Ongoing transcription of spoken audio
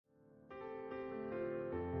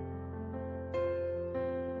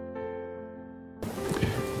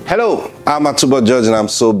Hello, I'm Atubo George and I'm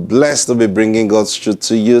so blessed to be bringing God's truth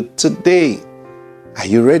to you today. Are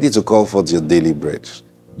you ready to call forth your daily bread?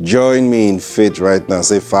 Join me in faith right now.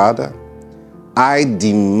 Say, Father, I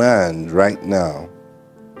demand right now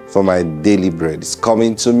for my daily bread. It's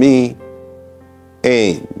coming to me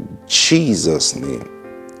in Jesus' name.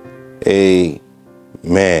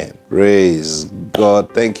 Amen. Praise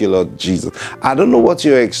God. Thank you, Lord Jesus. I don't know what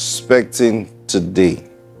you're expecting today,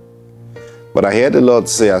 but I heard the Lord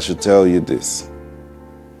say I should tell you this.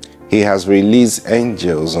 He has released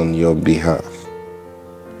angels on your behalf,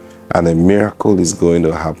 and a miracle is going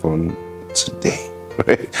to happen today.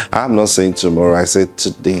 I'm not saying tomorrow, I said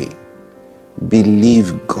today.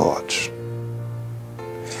 Believe God.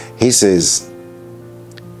 He says,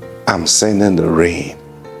 I'm sending the rain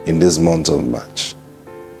in this month of March.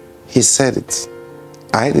 He said it.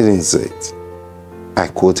 I didn't say it. I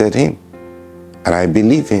quoted him, and I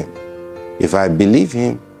believe him. If I believe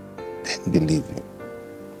him, then believe him.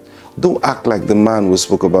 Don't act like the man we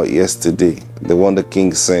spoke about yesterday, the one the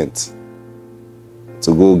king sent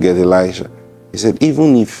to go get Elijah. He said,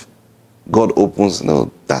 even if God opens,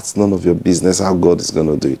 no, that's none of your business how God is going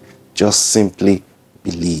to do it. Just simply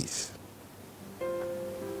believe.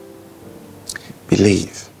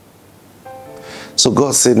 Believe. So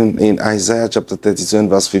God said in Isaiah chapter 32 and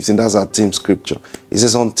verse 15, that's our theme scripture. He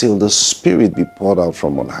says, until the Spirit be poured out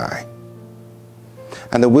from on high.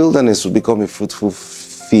 And the wilderness will become a fruitful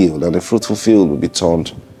field, and the fruitful field will be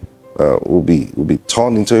turned, will be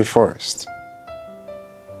turned into a forest.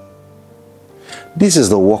 This is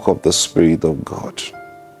the work of the Spirit of God.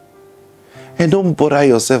 And don't bother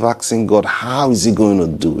yourself asking God, how is he going to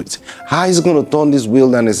do it? How is he going to turn this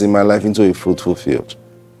wilderness in my life into a fruitful field?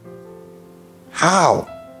 How?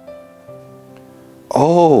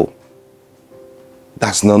 Oh,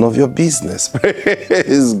 that's none of your business.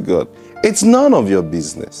 Praise God. It's none of your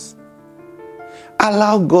business.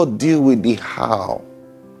 Allow God deal with the how.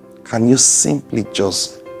 Can you simply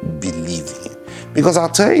just believe him? Because I'll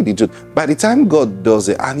tell you the truth, by the time God does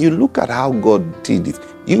it and you look at how God did it,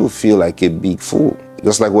 you will feel like a big fool.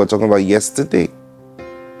 Just like we were talking about yesterday.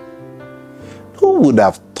 Who would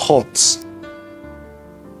have thought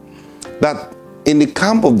that in the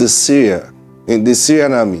camp of in the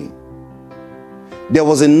Syrian army, there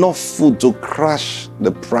was enough food to crash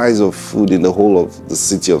the price of food in the whole of the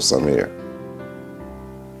city of Samaria?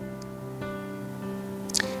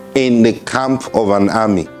 In the camp of an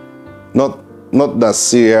army, not that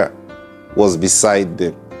Syria was beside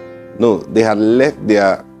them. No, they had left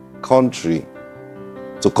their country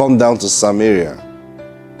to come down to Samaria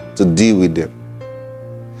to deal with them.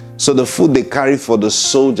 So the food they carried for the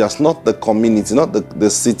soldiers, not the community, not the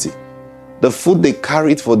city, the food they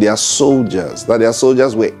carried for their soldiers, that their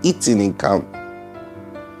soldiers were eating in camp,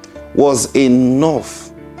 was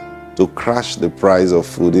enough to crash the price of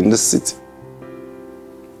food in the city.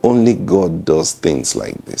 Only God does things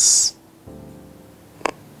like this.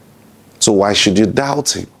 So why should you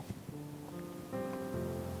doubt him?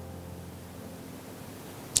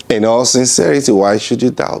 In all sincerity, why should you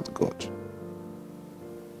doubt God?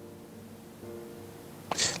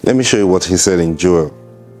 Let me show you what he said in Joel.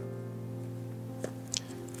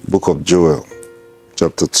 Book of Joel,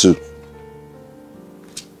 chapter 2.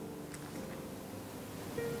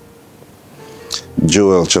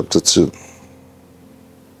 Joel, chapter 2.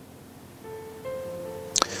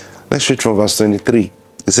 Let's read from verse 23.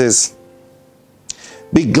 It says,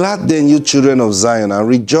 be glad then, you children of Zion, and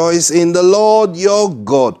rejoice in the Lord your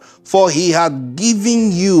God, for he hath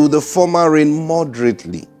given you the former rain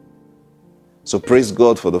moderately. So praise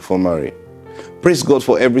God for the former rain. Praise God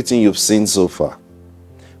for everything you've seen so far.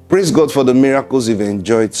 Praise God for the miracles you've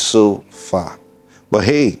enjoyed so far. But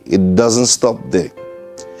hey, it doesn't stop there.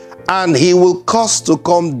 And he will cause to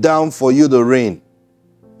come down for you the rain.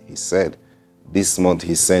 He said, this month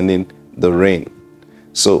he's sending the rain.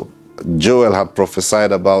 So Joel had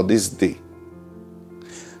prophesied about this day.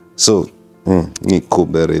 So, and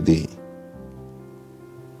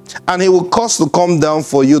he will cause to come down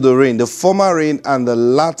for you the rain, the former rain and the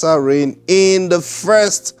latter rain in the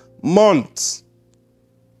first month.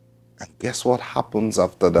 And guess what happens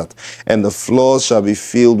after that? And the floors shall be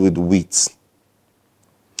filled with wheat,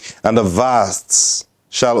 and the vasts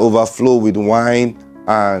shall overflow with wine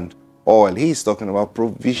and oil. He's talking about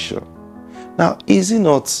provision. Now, is it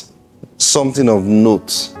not something of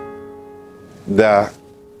note that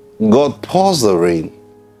God pours the rain,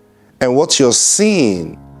 and what you're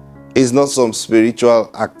seeing is not some spiritual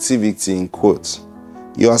activity in quotes.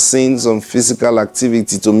 You are seeing some physical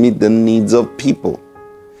activity to meet the needs of people.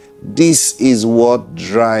 This is what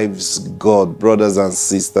drives God, brothers and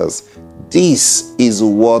sisters. This is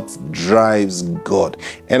what drives God.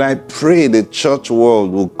 And I pray the church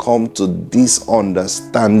world will come to this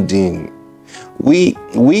understanding.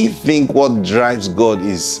 We think what drives God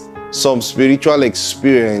is some spiritual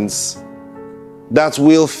experience that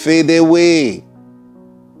will fade away.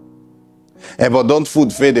 But don't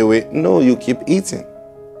food fade away? No, you keep eating.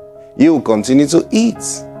 You will continue to eat.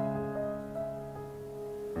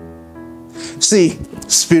 See,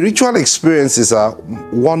 spiritual experiences are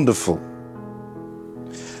wonderful.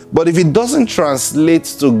 But if it doesn't translate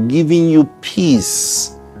to giving you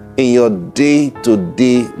peace in your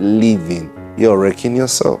day-to-day living, you're wrecking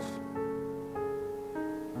yourself.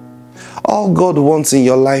 All God wants in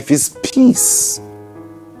your life is peace.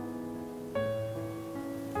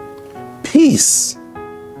 Peace.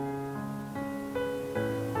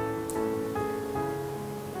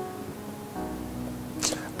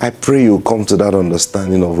 I pray you come to that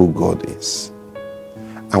understanding of who God is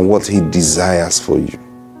and what He desires for you.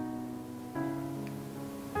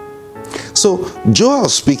 So Joel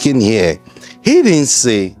speaking here, he didn't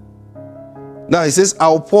say, now he says,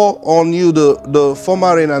 I'll pour on you the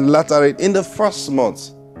former rain and latter rain in the first month.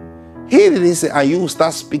 He didn't say, and you will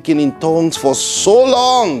start speaking in tongues for so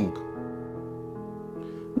long.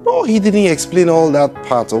 No, he didn't explain all that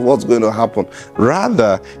part of what's going to happen.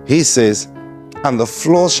 Rather, he says, and the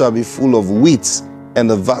floor shall be full of wheat, and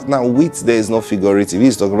the vast. Now, wheat there is not figurative.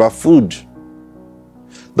 He's talking about food.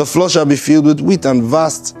 The floor shall be filled with wheat and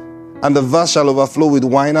vast, and the vast shall overflow with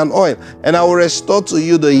wine and oil. And I will restore to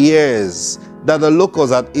you the years that the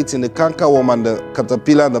locusts had eaten, the cankerworm and the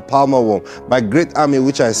caterpillar and the palmer worm, my great army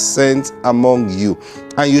which I sent among you.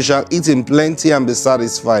 And you shall eat in plenty and be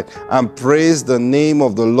satisfied, and praise the name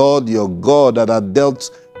of the Lord your God that hath dealt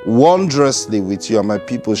wondrously with you, and my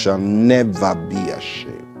people shall never be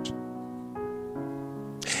ashamed.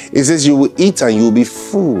 It says you will eat and you will be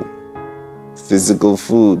full. Physical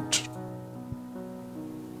food.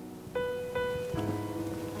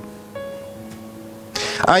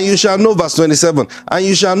 And you shall know, verse 27, and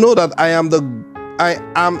you shall know that I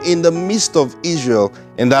am in the midst of Israel,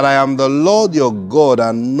 and that I am the Lord your God,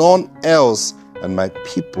 and none else, and my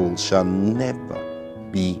people shall never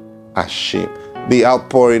be ashamed. The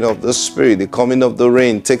outpouring of the Spirit, the coming of the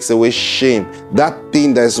rain takes away shame. That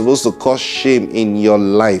thing that is supposed to cause shame in your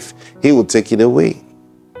life, He will take it away.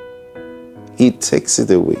 He takes it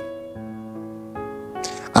away.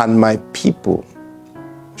 And my people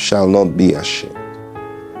shall not be ashamed.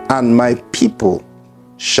 And my people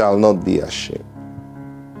shall not be ashamed.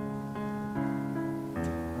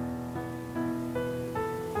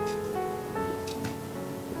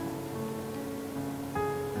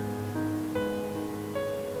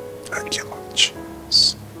 Thank you, Lord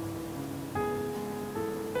Jesus.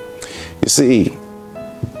 You see,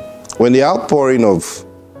 when the outpouring of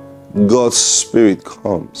God's Spirit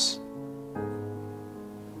comes,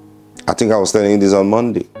 I think I was telling you this on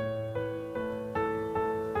Monday,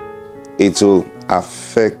 it will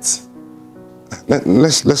affect.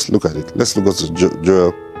 Let's look at it. Let's look at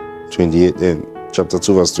Joel 28 and chapter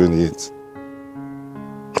 2 verse 28.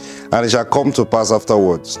 And it shall come to pass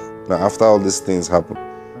afterwards, now after all these things happen,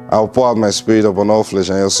 I will pour out my Spirit upon all flesh,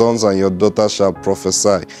 and your sons and your daughters shall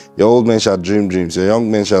prophesy. Your old men shall dream dreams. Your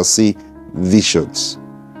young men shall see visions.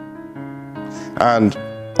 And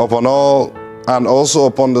upon all, and also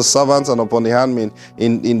upon the servants and upon the handmaid,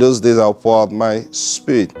 in those days I will pour out my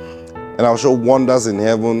Spirit. And I will show wonders in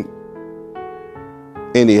heaven,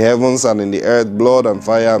 in the heavens and in the earth, blood and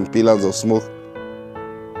fire and pillars of smoke.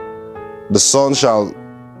 The sun shall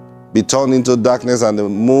be turned into darkness and the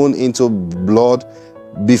moon into blood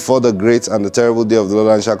before the great and the terrible day of the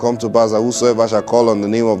Lord. And it shall come to pass that whosoever shall call on the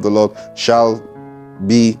name of the Lord shall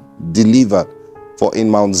be delivered. For in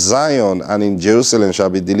Mount Zion and in Jerusalem shall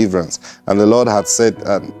be deliverance. And the Lord had said,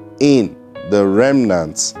 and in the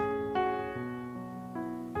remnants,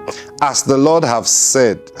 as the Lord had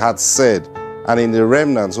said, and in the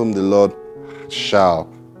remnants whom the Lord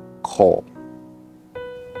shall call.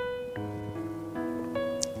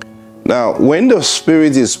 Now, when the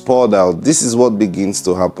Spirit is poured out, this is what begins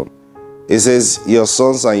to happen. It says, your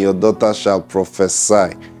sons and your daughters shall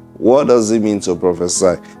prophesy. What does it mean to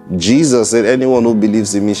prophesy? Jesus said, anyone who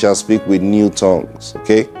believes in me shall speak with new tongues.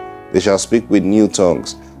 Okay? They shall speak with new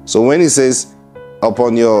tongues. So when He says,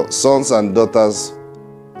 upon your sons and daughters,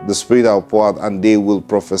 the Spirit will pour out and they will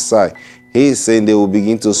prophesy, He is saying they will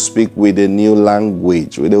begin to speak with a new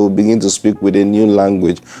language. They will begin to speak with a new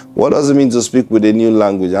language. What does it mean to speak with a new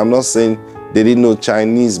language? I'm not saying they didn't know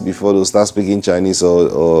Chinese before they start speaking Chinese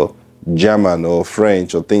or German or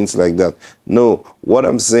French or things like that. No, what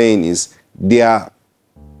I'm saying is their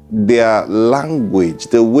their language,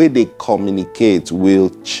 the way they communicate will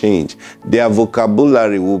change. Their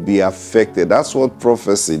vocabulary will be affected. That's what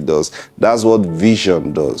prophecy does. That's what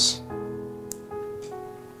vision does.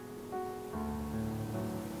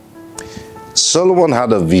 Solomon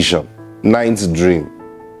had a vision, 9th dream,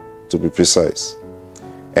 to be precise.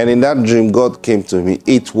 And in that dream, God came to him.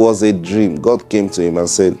 It was a dream. God came to him and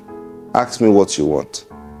said, ask me what you want.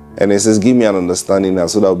 And he says, give me an understanding now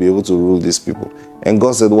so that I'll be able to rule these people. And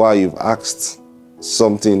God said, why, you've asked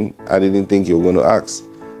something I didn't think you were going to ask.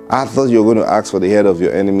 I thought you were going to ask for the head of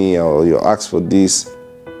your enemy, or you asked for this.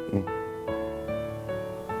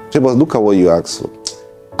 But look at what you asked for.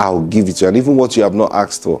 I'll give it to you. And even what you have not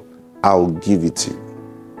asked for, I'll give it to you.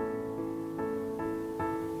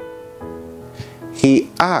 He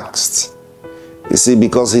asked, you see,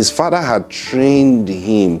 because his father had trained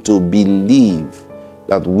him to believe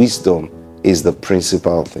that wisdom is the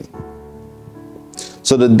principal thing.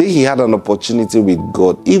 So the day he had an opportunity with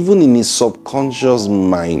God, even in his subconscious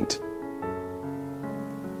mind,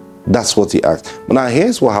 that's what he asked. But now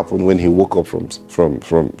here's what happened when he woke up from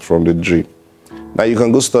the dream. Now you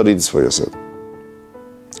can go study this for yourself.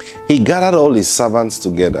 He gathered all his servants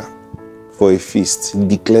together for a feast. He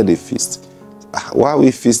declared a feast. Why are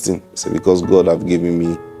we feasting? He said, because God have given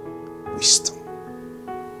me wisdom.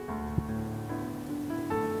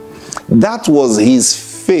 That was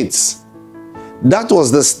his faith. That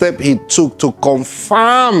was the step he took to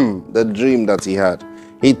confirm the dream that he had.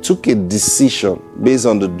 He took a decision based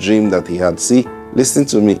on the dream that he had. See, listen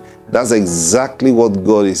to me. That's exactly what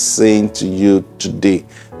God is saying to you today.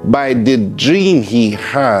 By the dream he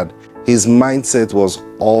had, his mindset was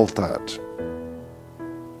altered.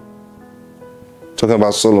 Talking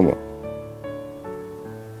about Solomon.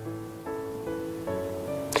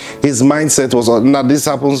 His mindset was, now this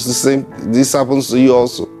happens the same, this happens to you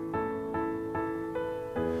also.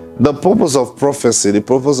 The purpose of prophecy, the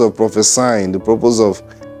purpose of prophesying, the purpose of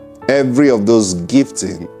every of those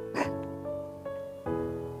gifting,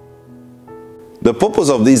 the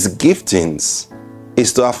purpose of these giftings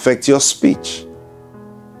is to affect your speech.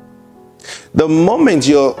 The moment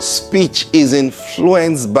your speech is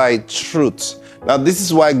influenced by truth, now this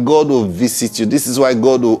is why God will visit you. This is why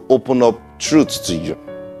God will open up truth to you.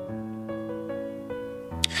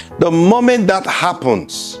 The moment that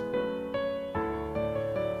happens,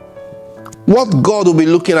 what God will be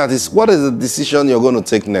looking at is, what is the decision you're going to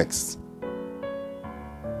take next?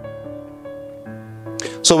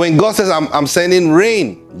 So when God says, I'm sending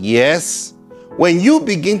rain, yes. When you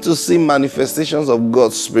begin to see manifestations of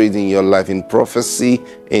God's Spirit in your life, in prophecy,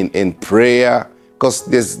 in prayer, because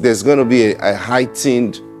there's going to be a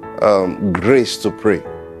heightened grace to pray.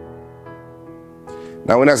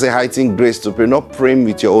 Now, when I say heightened grace to pray, not praying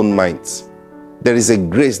with your own mind. There is a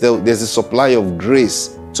grace, there's a supply of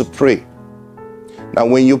grace to pray. Now,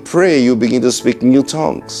 when you pray, you begin to speak new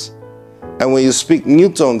tongues. And when you speak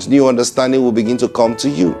new tongues, new understanding will begin to come to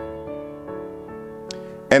you.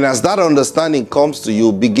 And as that understanding comes to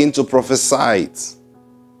you, begin to prophesy it.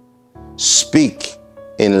 Speak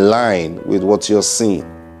in line with what you're seeing.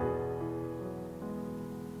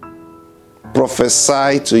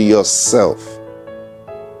 Prophesy to yourself.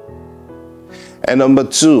 And number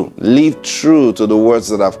 2, live true to the words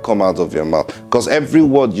that have come out of your mouth. Because every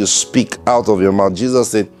word you speak out of your mouth, Jesus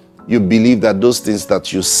said, you believe that those things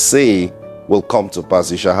that you say will come to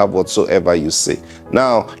pass. You shall have whatsoever you say.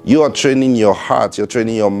 Now, you are training your heart, you're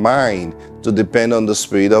training your mind to depend on the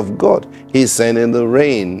Spirit of God. He's sending the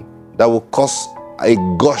rain that will cause a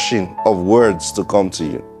gushing of words to come to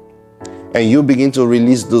you. And you begin to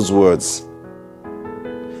release those words.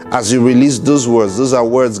 As you release those words, those are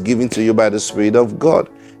words given to you by the Spirit of God.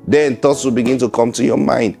 Then thoughts will begin to come to your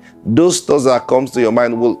mind. Those thoughts that come to your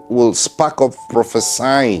mind will spark up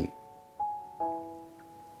prophesying.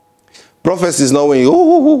 Prophecy is not when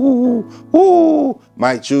you,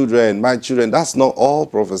 my children. That's not all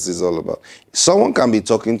prophecy is all about. Someone can be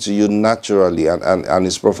talking to you naturally and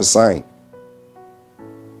is prophesying.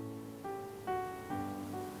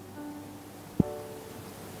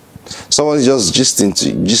 Someone is just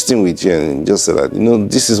gisting with you and just say that,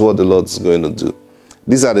 this is what the Lord's going to do.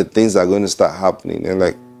 These are the things that are going to start happening. And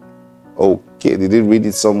like, okay, did he read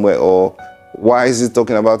it somewhere? Or why is he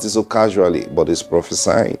talking about it so casually? But it's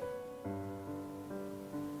prophesying.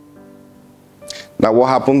 Now, what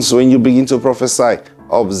happens when you begin to prophesy?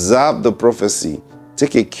 Observe the prophecy,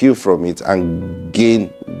 take a cue from it, and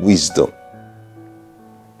gain wisdom.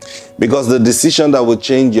 Because the decision that will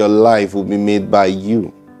change your life will be made by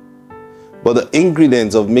you. But the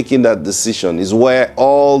ingredients of making that decision is where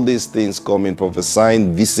all these things come in: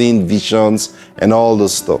 prophesying, seeing visions, and all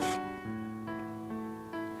this stuff.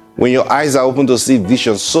 When your eyes are open to see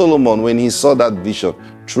vision, Solomon, when he saw that vision,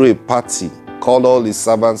 threw a party, called all his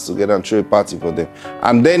servants together and threw a party for them.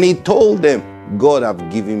 And then he told them, God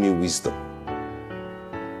have given me wisdom.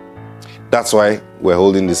 That's why we're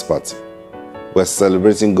holding this party. We're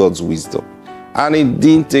celebrating God's wisdom. And it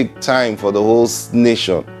didn't take time for the whole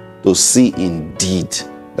nation to see indeed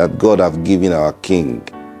that God have given our king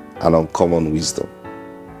an uncommon wisdom.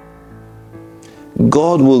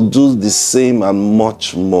 God will do the same and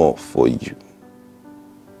much more for you.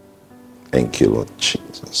 Thank you, Lord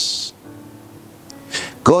Jesus.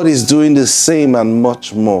 God is doing the same and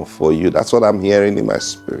much more for you. That's what I'm hearing in my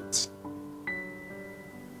spirit.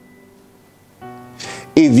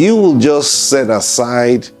 If you will just set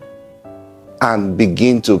aside and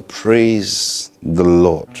begin to praise the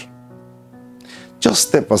Lord. Just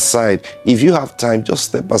step aside. If you have time, just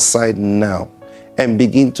step aside now and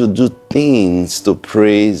begin to do things to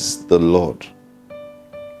praise the Lord.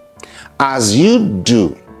 As you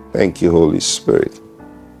do, thank you, Holy Spirit,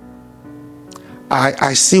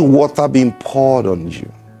 I see water being poured on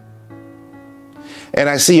you. And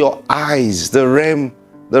I see your eyes, the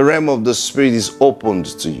realm of the Spirit is opened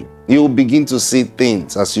to you. You will begin to see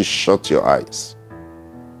things as you shut your eyes.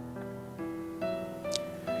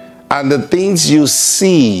 And the things you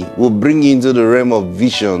see will bring you into the realm of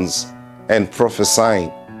visions and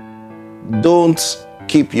prophesying. Don't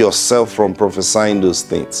keep yourself from prophesying those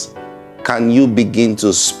things. Can you begin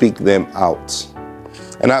to speak them out?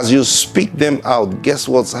 And as you speak them out, guess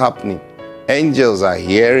what's happening? Angels are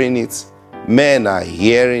hearing it. Men are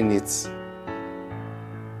hearing it.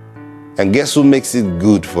 And guess who makes it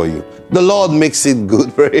good for you? The Lord makes it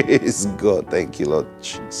good. Praise God. Thank you, Lord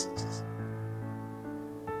Jesus.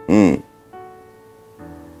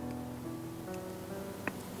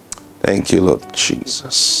 Thank you, Lord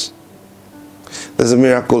Jesus. There's a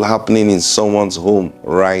miracle happening in someone's home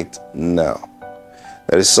right now.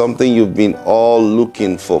 There is something you've been all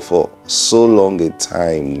looking for so long a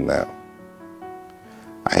time now.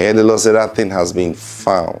 I heard the Lord say that thing has been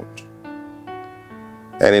found.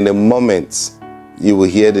 And in a moment, you will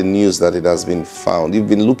hear the news that it has been found. You've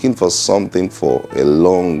been looking for something for a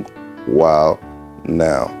long while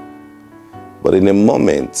now. But in a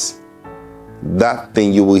moment, that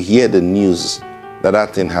thing, you will hear the news that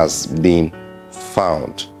that thing has been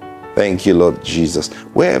found. Thank you, Lord Jesus.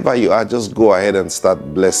 Wherever you are, just go ahead and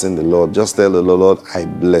start blessing the Lord. Just tell the Lord, Lord, I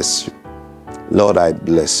bless you. Lord, I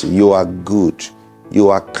bless you. You are good. You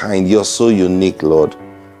are kind. You're so unique, Lord.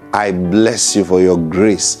 I bless you for your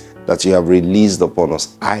grace that you have released upon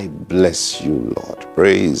us. I bless you, Lord.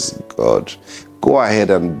 Praise God. Go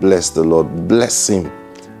ahead and bless the Lord. Bless him.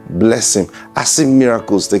 Bless him. I see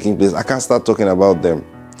miracles taking place. I can't start talking about them.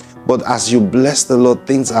 But as you bless the Lord,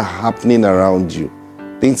 things are happening around you.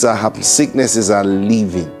 Things are happening. Sicknesses are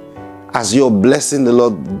leaving. As you're blessing the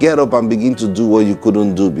Lord, get up and begin to do what you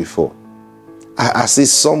couldn't do before. I see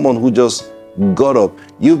someone who just got up.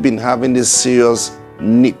 You've been having this serious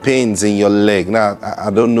knee pains in your leg. Now,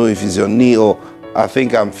 I don't know if it's your knee or I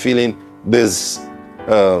think I'm feeling this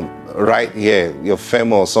right here, your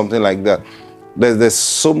femur or something like that. There's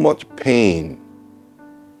so much pain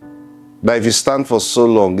that if you stand for so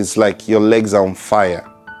long, it's like your legs are on fire.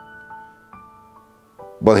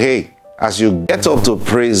 But hey, as you get up to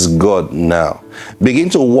praise God now, begin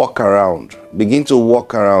to walk around. Begin to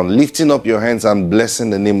walk around, lifting up your hands and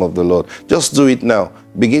blessing the name of the Lord. Just do it now.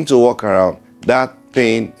 Begin to walk around. That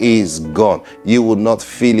pain is gone. You will not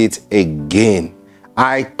feel it again.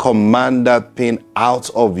 I command that pain out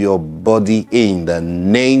of your body in the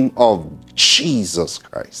name of Jesus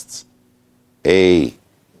Christ.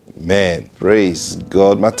 Amen. Praise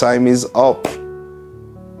God. My time is up.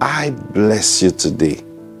 I bless you today.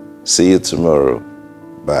 See you tomorrow.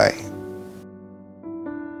 Bye.